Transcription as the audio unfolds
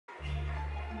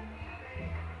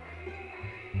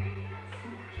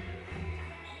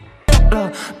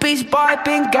Beach boy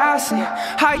been gassing,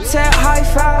 high tech, high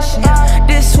fashion.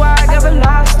 This swag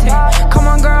everlasting. Come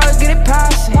on, girl, let's get it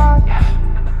passing.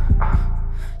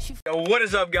 Yo, what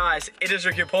is up, guys? It is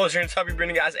Ricky Polarz here, and I'll be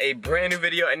bringing you guys a brand new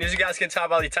video. And as you guys can tell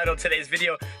by the title of today's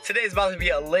video, today is about to be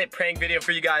a lit prank video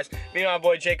for you guys. Me and my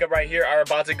boy Jacob right here are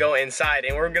about to go inside,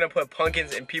 and we're gonna put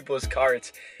pumpkins in people's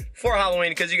carts for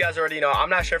Halloween, because you guys already know, I'm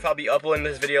not sure if I'll be uploading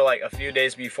this video like a few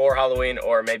days before Halloween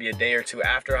or maybe a day or two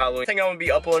after Halloween. I think I'm gonna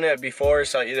be uploading it before,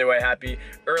 so either way, happy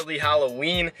early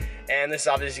Halloween. And this is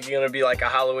obviously gonna be like a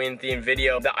Halloween themed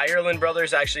video. The Ireland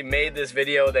brothers actually made this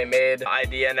video. They made the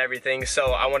idea and everything,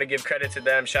 so I wanna give credit to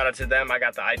them, shout out to them. I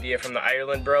got the idea from the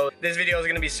Ireland bro. This video is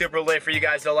gonna be super lit for you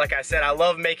guys though. Like I said, I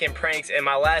love making pranks, and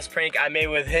my last prank I made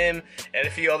with him and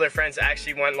a few other friends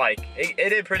actually went like, it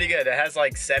did pretty good. It has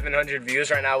like 700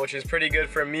 views right now, which is pretty good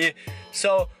for me.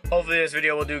 So hopefully this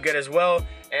video will do good as well.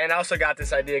 And I also got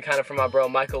this idea kind of from my bro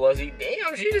Michael Luzzi.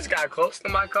 Damn, she just got close to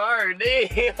my car.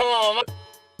 Damn.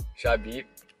 Should I beep?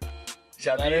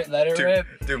 Should I beep? Let it rip.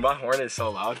 Dude, my horn is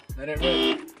so loud. Let it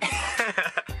rip.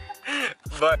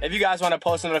 But if you guys want to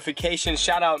post notifications,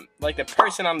 shout out like the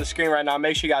person on the screen right now.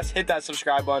 Make sure you guys hit that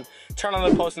subscribe button, turn on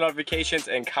the post notifications,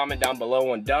 and comment down below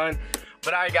when done.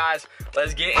 But alright guys,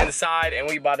 let's get inside, and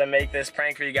we about to make this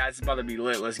prank for you guys. It's about to be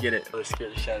lit. Let's get it. Let's scare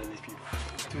the shit out of these people.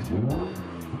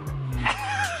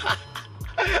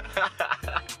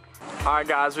 Alright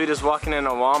guys, we just walking into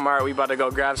Walmart. We about to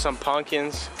go grab some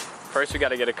pumpkins. First we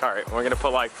gotta get a cart. We're gonna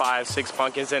put like 5-6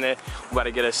 pumpkins in it. We gotta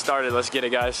get it started. Let's get it,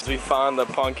 guys. We found the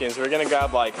pumpkins. We're gonna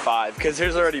grab like 5 because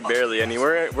there's already barely any.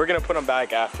 We're gonna put them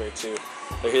back after too.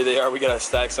 So here they are. We gotta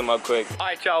stack some up quick.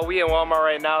 Alright y'all, we in Walmart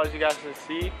right now, as you guys can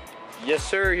see. Yes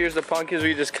sir, here's the pumpkins.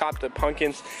 We just copped the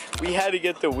pumpkins. We had to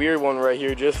get the weird one right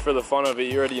here just for the fun of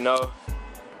it. You already know.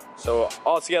 So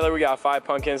all together we got 5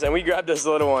 pumpkins, and we grabbed this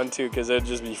little one too because it'd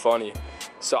just be funny.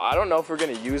 So I don't know if we're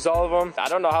gonna use all of them. I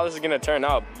don't know how this is gonna turn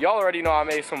out. Y'all already know I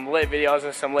made some lit videos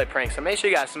and some lit pranks. So make sure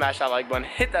you guys smash that like button,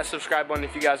 hit that subscribe button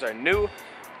if you guys are new.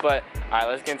 But all right,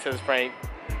 let's get into this prank.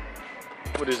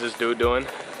 What is this dude doing?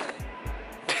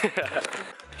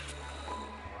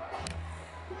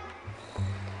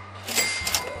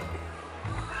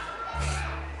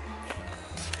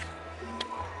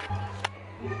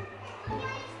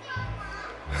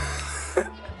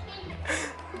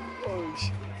 Oh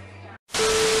shit.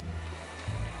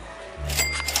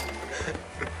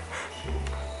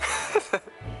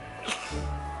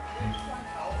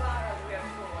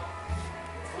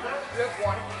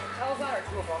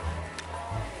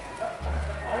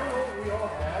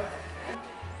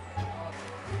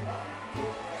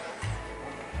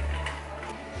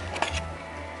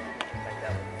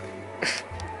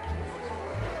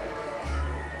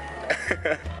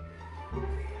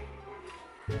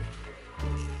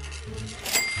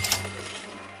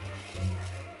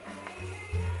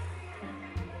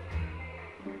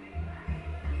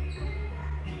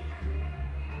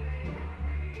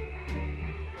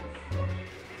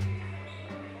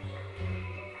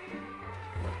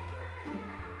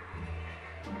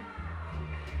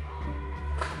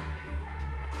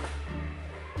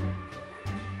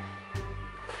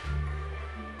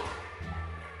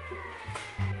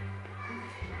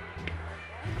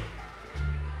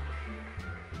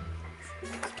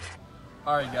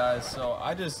 Alright guys, so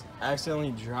I just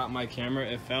accidentally dropped my camera.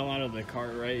 It fell out of the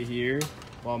cart right here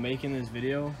while making this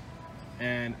video,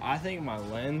 and I think my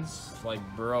lens like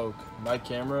broke. My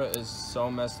camera is so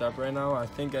messed up right now. I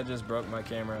think I just broke my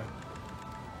camera.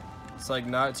 It's like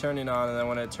not turning on, and then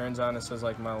when it turns on it says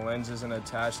like my lens isn't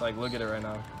attached. Like look at it right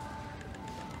now.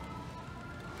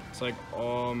 It's like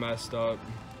all messed up.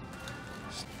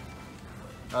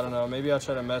 I don't know, maybe I'll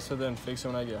try to mess with it and fix it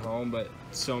when I get home, but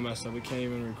it's so messed up, we can't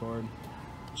even record.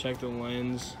 Check the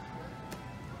lens.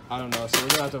 I don't know, so we're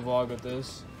gonna have to vlog with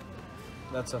this.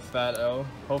 That's a fat L.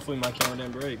 Hopefully my camera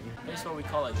didn't break. This is what we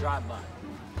call a drive-by.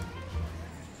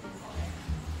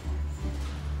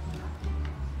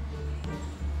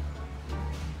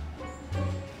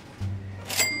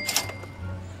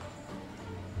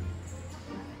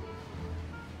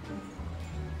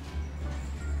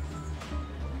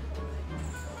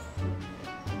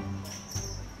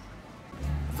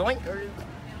 Zoink.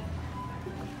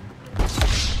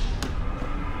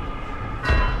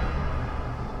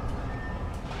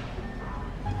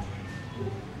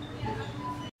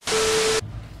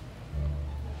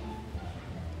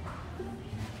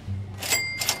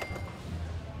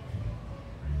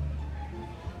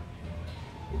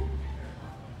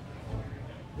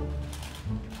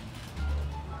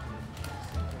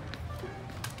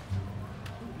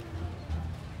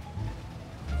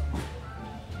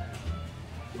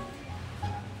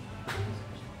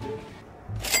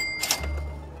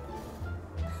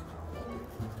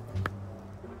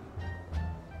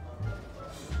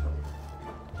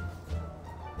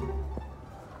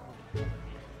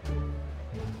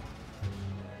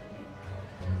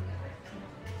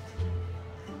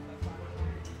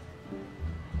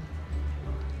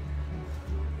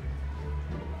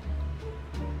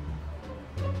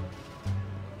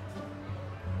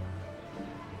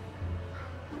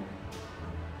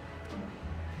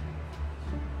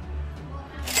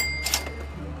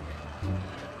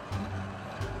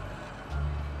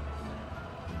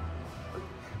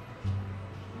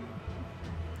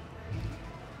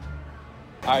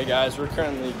 Alright guys, we're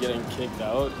currently getting kicked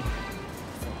out.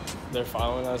 They're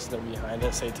following us, they're behind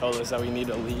us. They told us that we need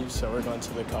to leave, so we're going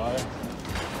to the car.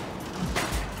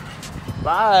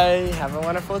 Bye, have a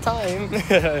wonderful time.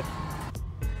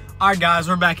 Alright guys,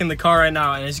 we're back in the car right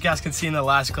now, and as you guys can see in the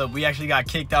last clip, we actually got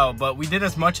kicked out, but we did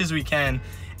as much as we can.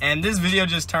 And this video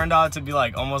just turned out to be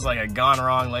like almost like a gone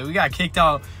wrong. Like, we got kicked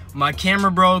out, my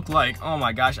camera broke, like, oh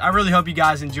my gosh. I really hope you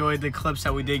guys enjoyed the clips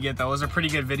that we did get. That was a pretty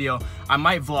good video. I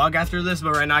might vlog after this,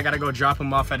 but right now I gotta go drop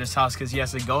him off at his house because he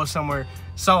has to go somewhere.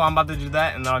 So I'm about to do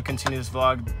that, and then I'll continue this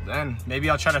vlog. Then maybe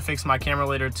I'll try to fix my camera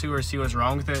later too, or see what's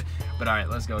wrong with it. But all right,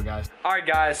 let's go guys. All right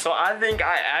guys, so I think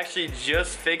I actually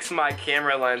just fixed my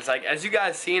camera lens. Like, as you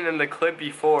guys seen in the clip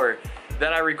before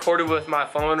that I recorded with my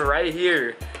phone right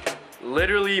here,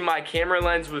 literally my camera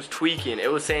lens was tweaking.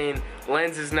 It was saying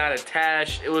lens is not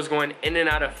attached. It was going in and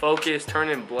out of focus,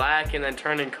 turning black and then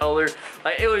turning color.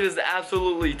 Like, it was just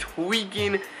absolutely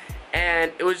tweaking,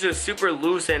 and it was just super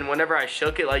loose. And whenever I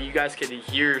shook it, like, you guys could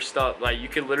hear stuff. Like, you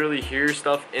could literally hear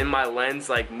stuff in my lens,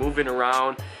 like moving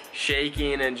around,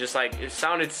 shaking, and just like it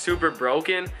sounded super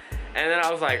broken. And then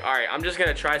I was like, all right, I'm just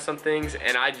gonna try some things,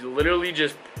 and I literally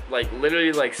just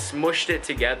literally smushed it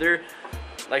together,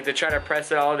 like to try to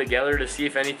press it all together to see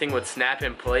if anything would snap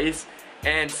in place.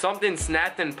 And something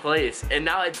snapped in place, and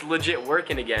now it's legit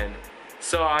working again.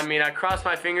 So I mean, I crossed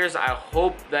my fingers. I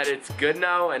hope that it's good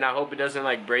now, and I hope it doesn't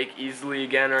like break easily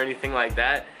again or anything like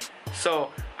that.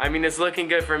 So I mean, it's looking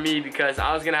good for me, because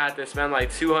I was gonna have to spend like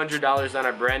 $200 on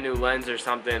a brand new lens or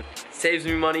something. Saves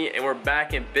me money, and we're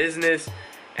back in business.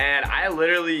 And I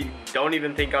literally don't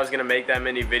even think I was gonna make that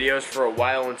many videos for a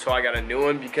while until I got a new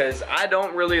one, because I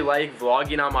don't really like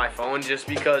vlogging on my phone just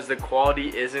because the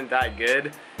quality isn't that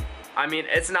good. I mean,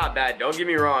 it's not bad, don't get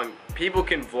me wrong. People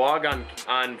can vlog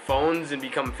on phones and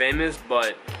become famous,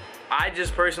 but I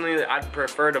just personally, I'd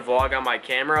prefer to vlog on my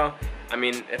camera. I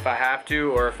mean, if I have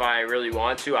to, or if I really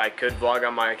want to, I could vlog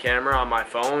on my camera on my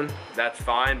phone. That's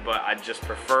fine, but I just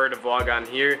prefer to vlog on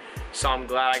here. So I'm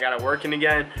glad I got it working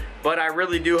again. But I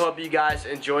really do hope you guys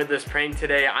enjoyed this prank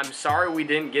today. I'm sorry we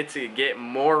didn't get to get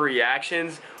more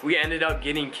reactions. We ended up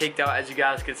getting kicked out, as you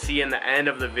guys could see in the end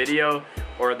of the video,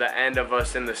 or the end of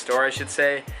us in the store, I should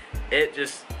say. It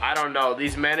just, I don't know,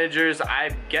 these managers,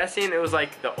 I'm guessing it was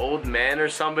like the old man or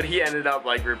somebody ended up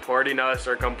like reporting us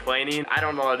or complaining. I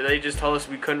don't know, they just told us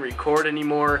we couldn't record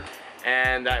anymore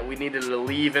and that we needed to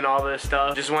leave and all this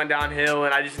stuff. Just went downhill,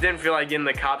 and I just didn't feel like getting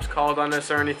the cops called on us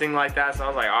or anything like that. So I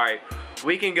was like, all right,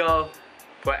 we can go,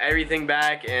 put everything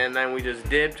back. And then we just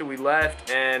dipped, we left,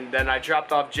 and then I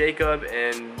dropped off Jacob,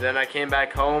 and then I came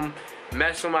back home,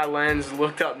 messed with my lens,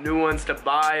 looked up new ones to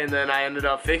buy, and then I ended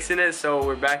up fixing it. So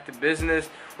we're back to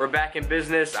business. We're back in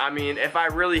business. I mean, if I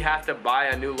really have to buy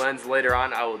a new lens later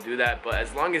on, I will do that. But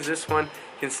as long as this one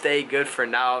can stay good for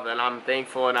now, then I'm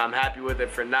thankful and I'm happy with it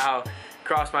for now.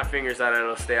 Cross my fingers that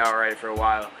it'll stay alright for a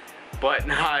while. But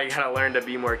now I gotta learn to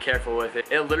be more careful with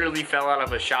it. It literally fell out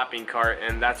of a shopping cart,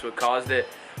 and that's what caused it.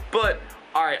 But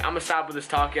alright, I'm gonna stop with this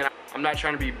talking. I'm not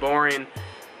trying to be boring.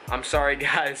 I'm sorry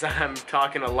guys, I'm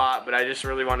talking a lot, but I just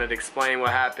really wanted to explain what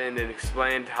happened and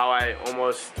explained how I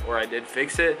did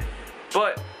fix it.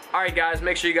 But alright guys,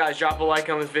 make sure you guys drop a like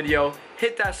on this video,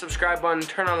 hit that subscribe button,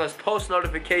 turn on those post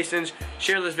notifications,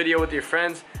 share this video with your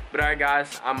friends. But alright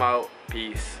guys, I'm out.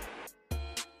 Peace.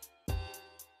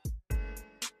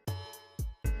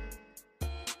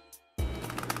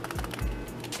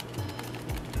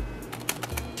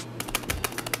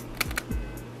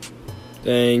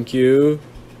 Thank you.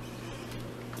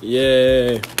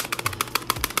 Yeah.